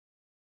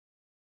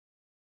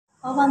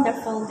A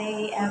wonderful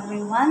day,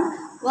 everyone.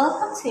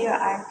 Welcome to your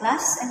art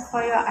class, and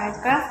for your art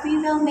craft, we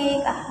will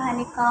make a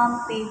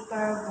honeycomb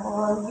paper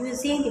ball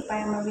using the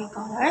primary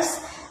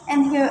colors.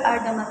 And here are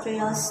the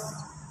materials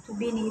to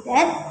be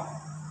needed: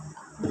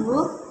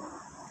 glue,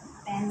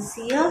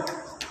 pencil,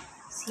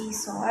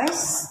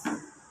 scissors,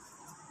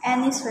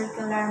 any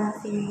circular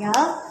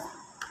material,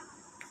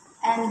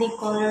 and the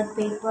colored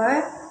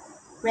paper,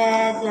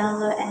 red,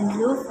 yellow, and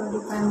blue for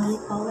the primary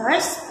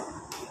colors.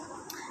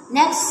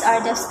 Next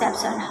are the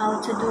steps on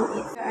how to do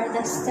it. Here are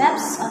the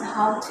steps on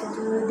how to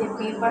do the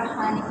paper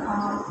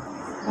honeycomb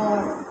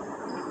ball.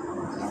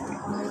 Get the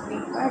colored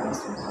paper, the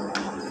circular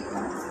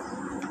material.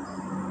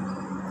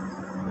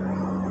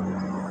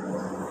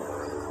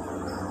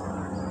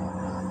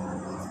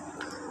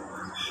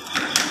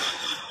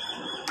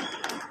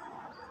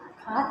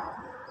 Cut.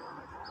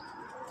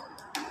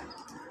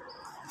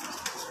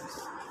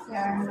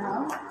 Here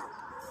now.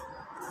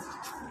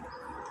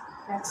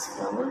 Let's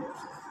fold.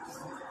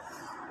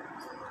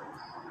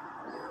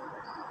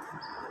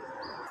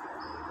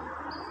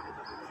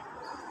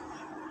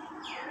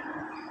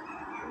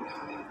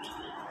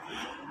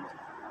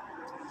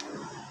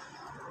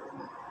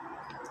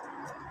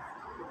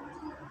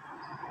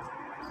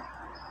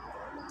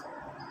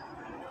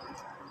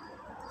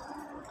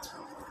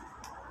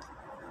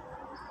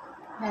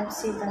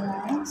 Let's see the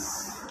lines.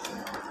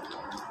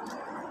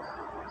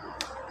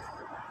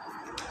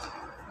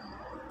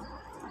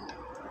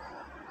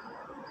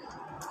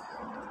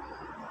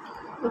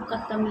 Look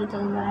at the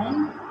middle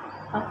line,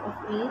 half of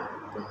it,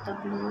 put the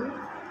blue.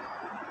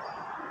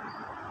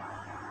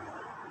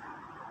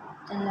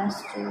 The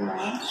last two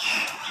lines.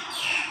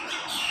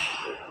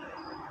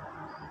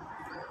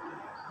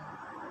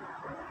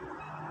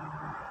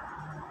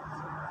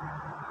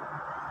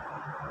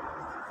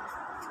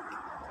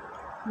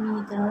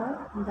 Middle,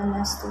 the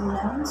last two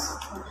lines,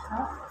 and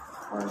half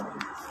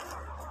forward.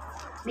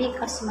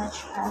 Make as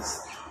much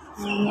as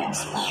many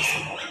as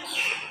possible.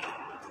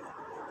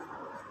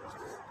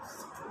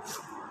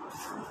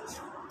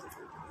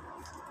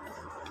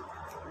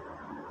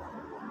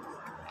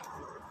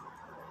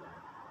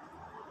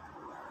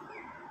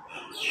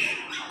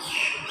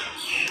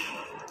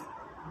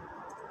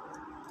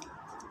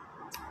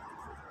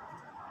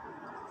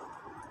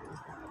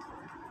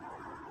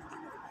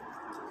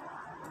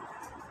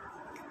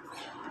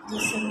 The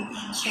same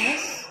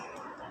inches.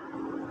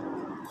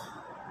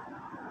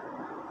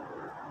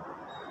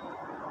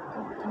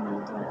 Put the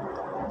middle and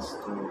the last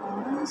two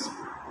lines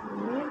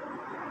here.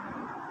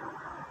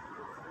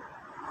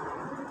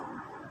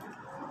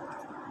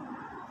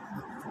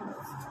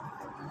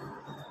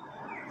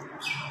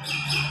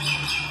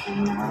 And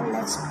now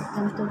let's put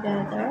them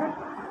together.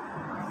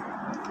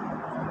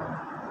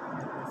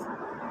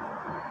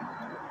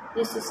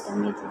 This is the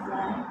middle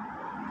line,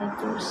 the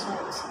two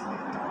sides of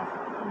the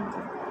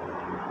middle line.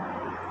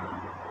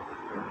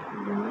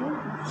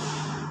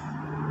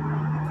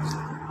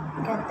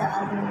 Get the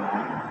other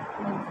one,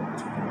 then put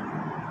together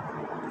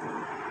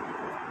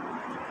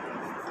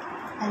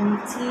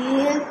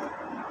until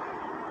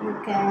you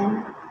can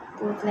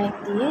put like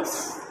this,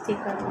 stick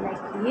it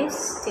like this,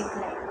 stick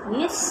like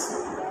this,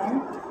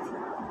 and then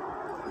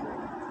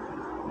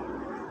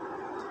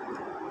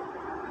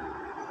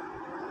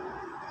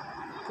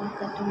put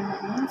the two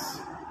lines.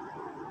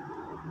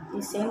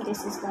 The same,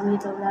 this is the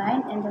middle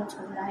line and the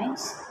two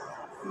lines.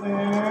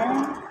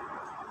 Then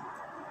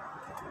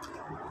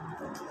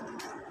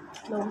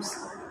close.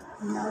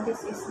 Now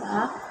this is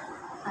the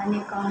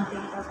honeycomb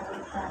paper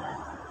ball.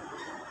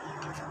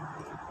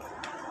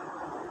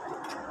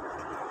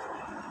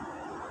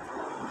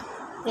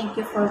 Thank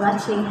you for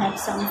watching. Have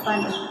some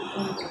fun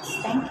in this.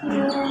 Thank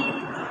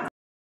you.